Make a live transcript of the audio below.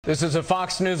This is a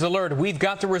Fox News alert. We've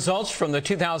got the results from the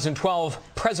 2012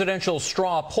 presidential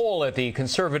straw poll at the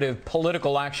Conservative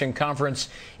Political Action Conference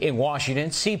in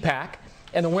Washington, CPAC.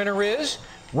 And the winner is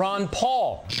Ron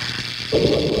Paul.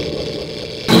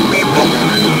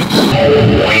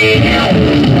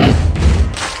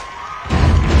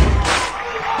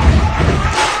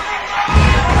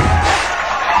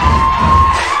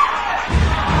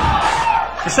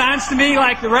 It sounds to me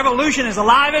like the revolution is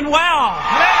alive and well.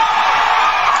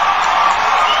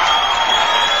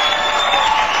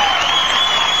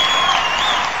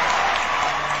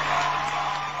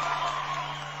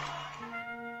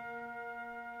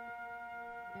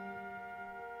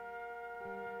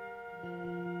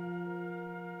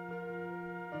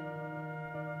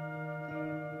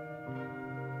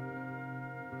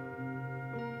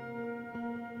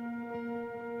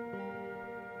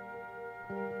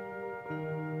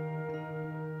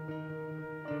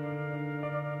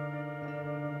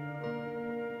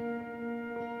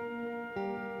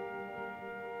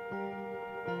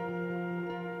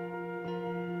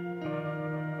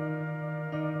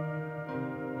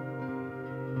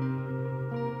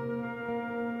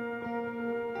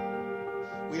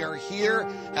 We are here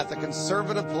at the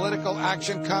Conservative Political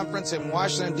Action Conference in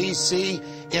Washington, D.C.,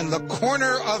 in the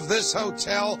corner of this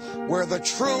hotel where the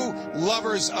true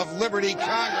lovers of liberty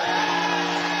congregate.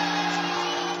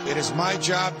 It is my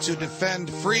job to defend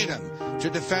freedom, to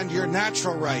defend your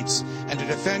natural rights, and to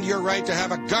defend your right to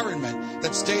have a government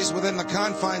that stays within the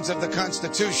confines of the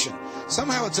Constitution.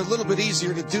 Somehow it's a little bit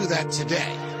easier to do that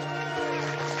today.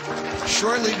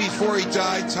 Shortly before he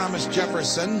died, Thomas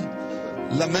Jefferson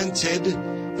lamented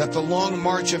that the long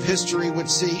march of history would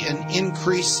see an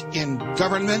increase in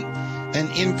government,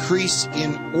 an increase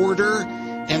in order,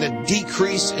 and a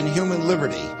decrease in human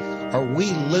liberty. Are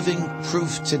we living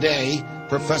proof today,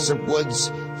 Professor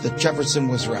Woods, that Jefferson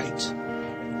was right?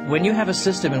 When you have a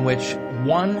system in which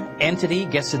one entity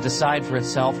gets to decide for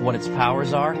itself what its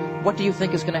powers are, what do you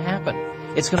think is going to happen?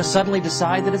 It's going to suddenly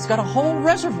decide that it's got a whole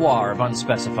reservoir of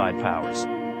unspecified powers.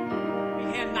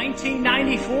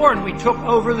 1994, and we took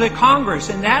over the Congress,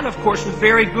 and that, of course, was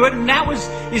very good, and that was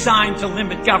designed to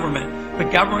limit government,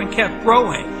 but government kept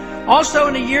growing. Also,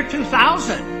 in the year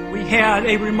 2000, we had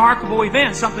a remarkable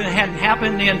event, something that hadn't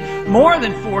happened in more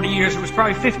than 40 years. It was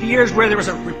probably 50 years, where there was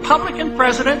a Republican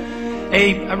president,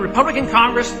 a Republican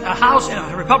Congress, a House,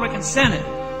 and a Republican Senate.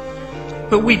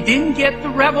 But we didn't get the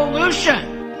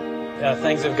revolution.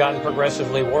 Things have gotten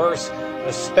progressively worse,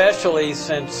 especially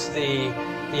since the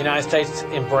United States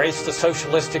embraced the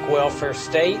socialistic welfare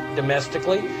state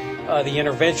domestically, the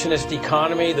interventionist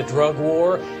economy, the drug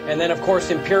war, and then, of course,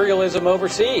 imperialism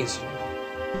overseas.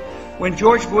 When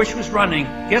George Bush was running,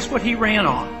 guess what he ran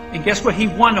on? And guess what he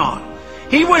won on?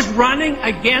 He was running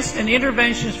against an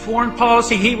interventionist foreign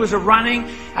policy. He was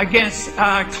running against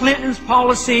Clinton's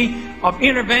policy of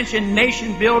intervention,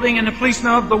 nation building, and the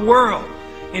policeman of the world.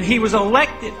 And he was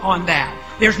elected on that.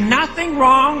 There's nothing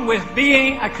wrong with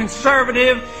being a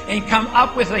conservative and come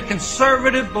up with a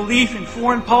conservative belief in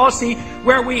foreign policy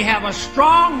where we have a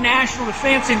strong national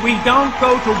defense and we don't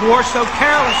go to war so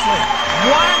carelessly.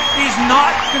 What is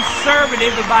not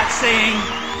conservative about saying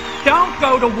don't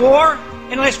go to war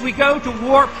unless we go to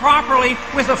war properly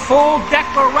with a full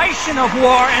declaration of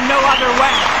war and no other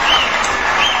way?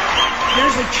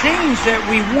 There's a change that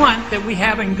we want that we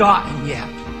haven't gotten yet.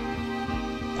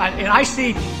 And I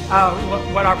see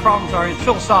what our problems are in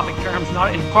philosophic terms,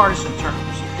 not in partisan terms.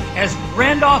 As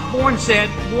Randolph Bourne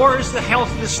said, war is the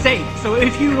health of the state. So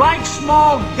if you like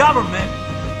small government,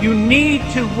 you need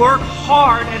to work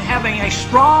hard at having a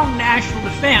strong national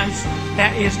defense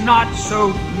that is not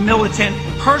so militant.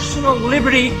 Personal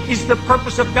liberty is the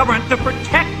purpose of government, to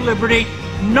protect liberty,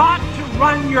 not to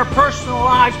run your personal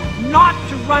lives, not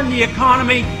to run the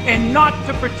economy, and not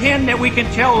to pretend that we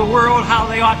can tell the world how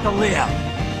they ought to live.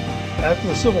 After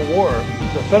the Civil War,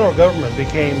 the federal government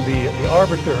became the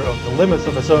arbiter of the limits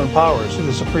of its own powers through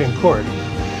the Supreme Court.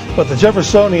 But the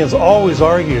Jeffersonians always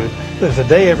argued that if the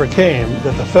day ever came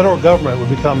that the federal government would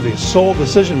become the sole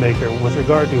decision maker with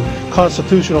regard to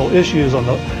constitutional issues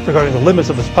regarding the limits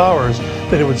of its powers,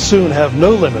 that it would soon have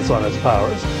no limits on its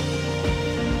powers.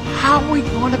 How are we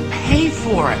going to pay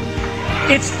for it?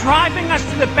 It's driving us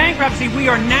to the bankruptcy. We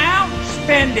are now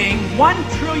spending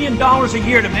 $1 trillion a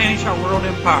year to manage our world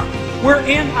empire. We're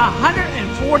in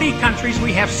 140 countries.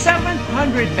 We have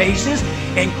 700 bases.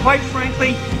 And quite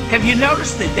frankly, have you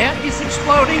noticed the debt is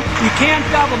exploding? You can't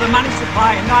double the money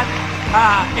supply and not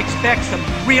expect some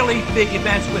really big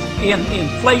events within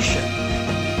inflation.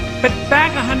 But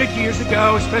back 100 years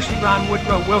ago, especially around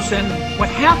Woodrow Wilson, what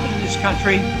happened in this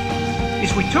country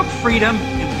is we took freedom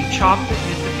and we chopped it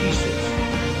into pieces.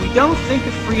 don't think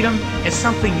of freedom as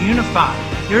something unified.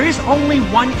 There is only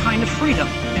one kind of freedom,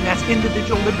 and that's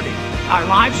individual liberty. Our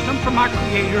lives come from our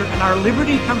Creator, and our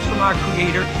liberty comes from our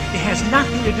Creator. It has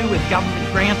nothing to do with government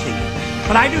granting.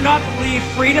 But I do not believe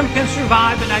freedom can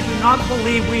survive, and I do not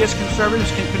believe we as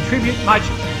conservatives can contribute much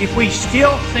if we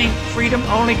still think freedom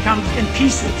only comes in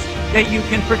pieces, that you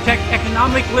can protect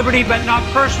economic liberty but not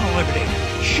personal liberty.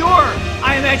 Sure,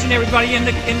 I imagine everybody in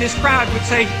this crowd would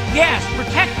say, yes,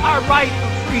 protect our right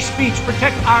of free speech,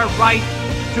 protect our right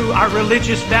to our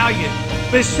religious values.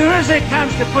 But as soon as it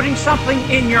comes to putting something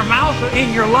in your mouth or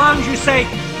in your lungs, you say,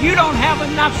 you don't have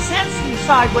enough sense to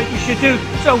decide what you should do,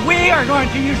 so we are going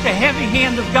to use the heavy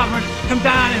hand of government to come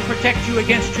down and protect you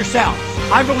against yourself.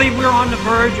 I believe we're on the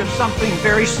verge of something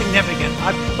very significant.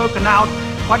 I've spoken out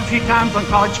quite a few times on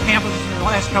college campuses in the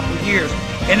last couple of years,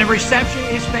 and the reception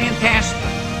is fantastic.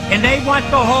 And they want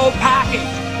the whole package.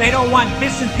 They don't want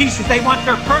bits and pieces. They want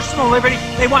their personal liberty.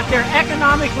 They want their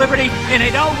economic liberty. And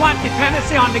they don't want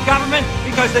dependency on the government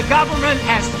because the government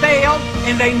has failed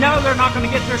and they know they're not going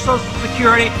to get their Social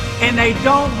Security. And they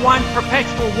don't want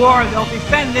perpetual war. They'll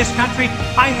defend this country.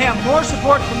 I have more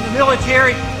support from the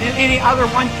military than any other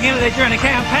one candidate during the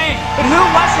campaign. But who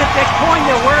was it that coined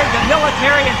the word the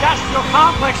military-industrial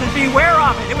complex, and beware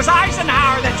of it? It was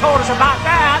Eisenhower that told us about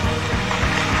that.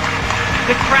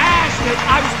 The crash that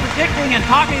I was predicting and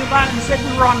talking about and said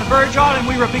we were on the verge of and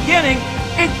we were beginning,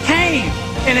 it came.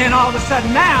 And then all of a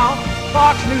sudden now,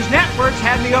 Fox News networks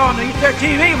had me on their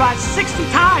TV about 60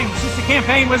 times since the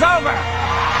campaign was over.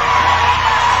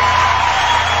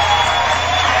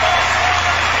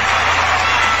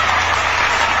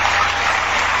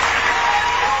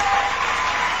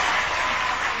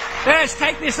 Let's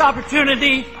take this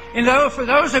opportunity, and for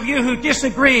those of you who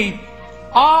disagree,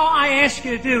 all I ask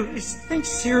you to do is think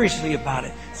seriously about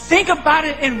it. Think about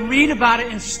it and read about it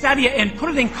and study it and put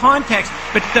it in context.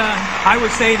 But I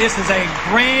would say this is a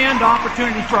grand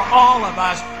opportunity for all of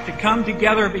us to come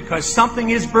together because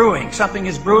something is brewing. Something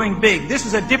is brewing big. This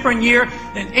is a different year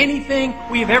than anything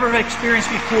we have ever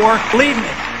experienced before. Believe me,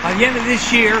 by the end of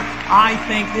this year, I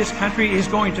think this country is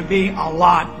going to be a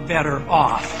lot better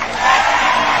off.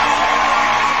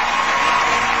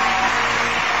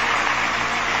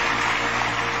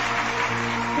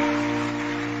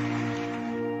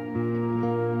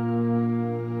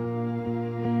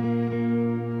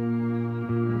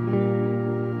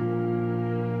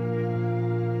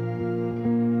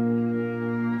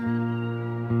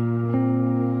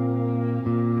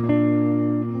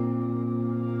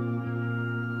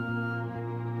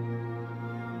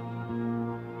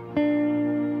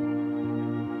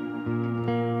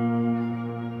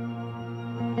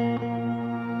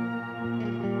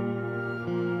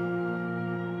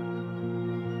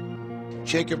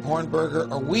 Jacob Hornberger,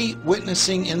 are we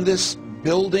witnessing in this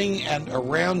building and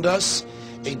around us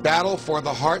a battle for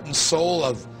the heart and soul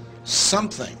of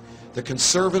something? The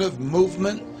conservative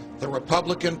movement, the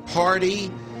Republican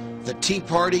Party, the Tea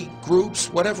Party groups,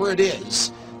 whatever it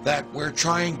is that we're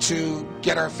trying to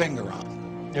get our finger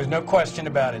on. There's no question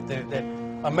about it. That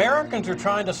Americans are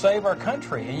trying to save our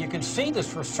country, and you can see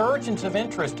this resurgence of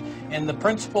interest in the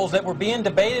principles that were being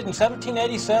debated in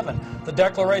 1787, the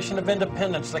Declaration of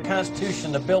Independence, the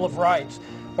Constitution, the Bill of Rights.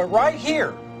 But right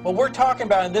here, what we're talking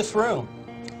about in this room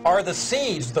are the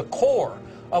seeds, the core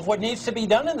of what needs to be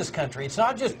done in this country. It's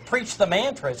not just preach the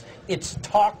mantras, it's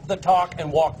talk the talk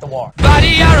and walk the walk. Buddy,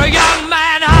 you're a young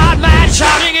man, hard man,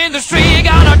 shouting in the street, you're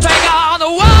gonna take on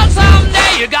the world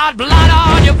someday. You got blood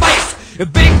on your face, a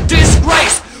big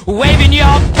disgrace, waving your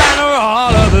banner.